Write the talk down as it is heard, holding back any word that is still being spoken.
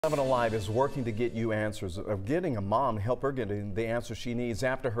7 Alive is working to get you answers, of getting a mom to help her get the answers she needs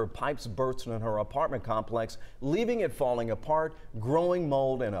after her pipes burst in her apartment complex, leaving it falling apart, growing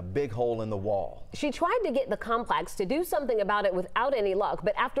mold, and a big hole in the wall. She tried to get the complex to do something about it without any luck,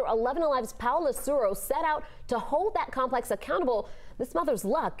 but after 11 Alive's Paula Suro set out to hold that complex accountable, this mother's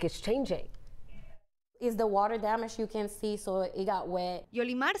luck is changing. Is the water damage you can see, so it got wet.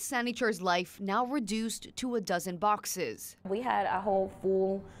 Yolimar Sanitar's life now reduced to a dozen boxes. We had a whole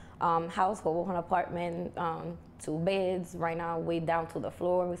full household, an apartment, 2 beds. Right now, way down to the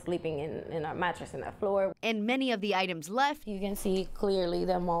floor. We're sleeping in a mattress in the floor. And many of the items left, You can see clearly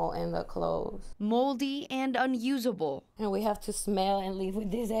the mold in the clothes. moldy and unusable. And we have to smell and live with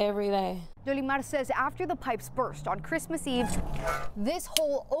this every day. Yolimar says after the pipes burst on Christmas Eve, this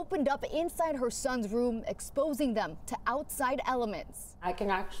hole opened up inside her son's room, exposing them to outside elements. I can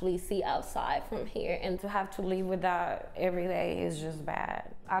actually see outside from here, and to have to live with that every day is just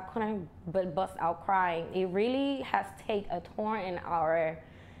bad. I couldn't but bust out crying. It really has taken a toll in our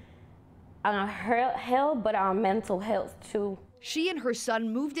health, but our mental health too. She and her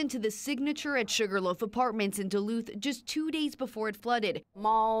son moved into the Signature at Sugarloaf Apartments in Duluth just 2 days before it flooded.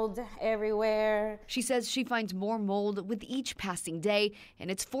 Mold everywhere. She says she finds more mold with each passing day, and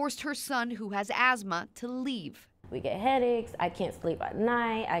it's forced her son, who has asthma, to leave. We get headaches, I can't sleep at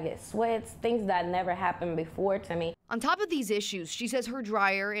night, I get sweats, things that never happened before to me. On top of these issues, she says her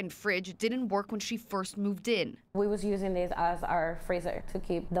dryer and fridge didn't work when she first moved in. We was using this as our freezer to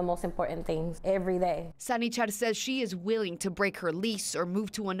keep the most important things every day. Sanitar says she is willing to break her lease or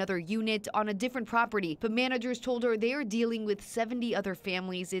move to another unit on a different property, but managers told her they are dealing with 70 other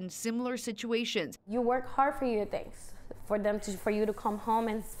families in similar situations. You work hard for your things, for you to come home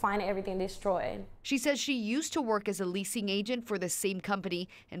and find everything destroyed. She says she used to work as a leasing agent for the same company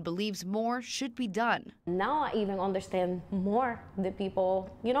and believes more should be done. Now I even understand more the people,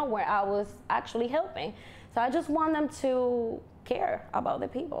 where I was actually helping. So I just want them to care about the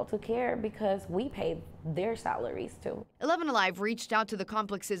people, to care because we pay their salaries too. 11 Alive reached out to the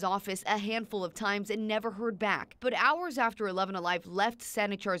complex's office a handful of times and never heard back. But hours after 11 Alive left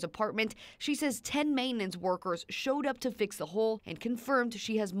Sanitar's apartment, she says 10 maintenance workers showed up to fix the hole and confirmed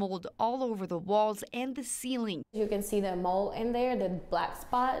she has mold all over the walls and the ceiling. You can see the mold in there, the black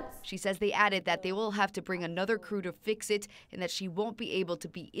spots. She says they added that they will have to bring another crew to fix it and that she won't be able to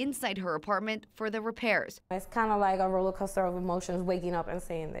be inside her apartment for the repairs. It's kind of like a roller coaster of emotions waking up and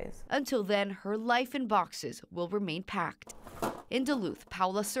saying this. Until then, her life in boxes will remain packed. In Duluth,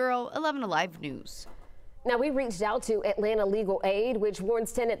 Paula Suro, 11 Alive News. Now, we reached out to Atlanta Legal Aid, which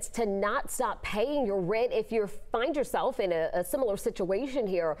warns tenants to not stop paying your rent if you find yourself in a similar situation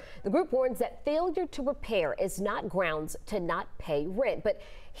here. The group warns that failure to repair is not grounds to not pay rent. But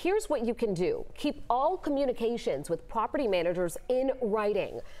here's what you can do. Keep all communications with property managers in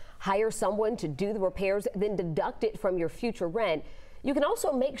writing. Hire someone to do the repairs, then deduct it from your future rent. You can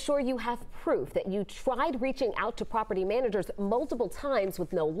also make sure you have proof that you tried reaching out to property managers multiple times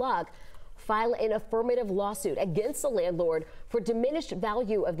with no luck. File an affirmative lawsuit against the landlord for diminished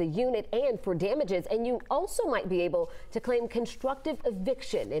value of the unit and for damages. And you also might be able to claim constructive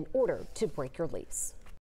eviction in order to break your lease.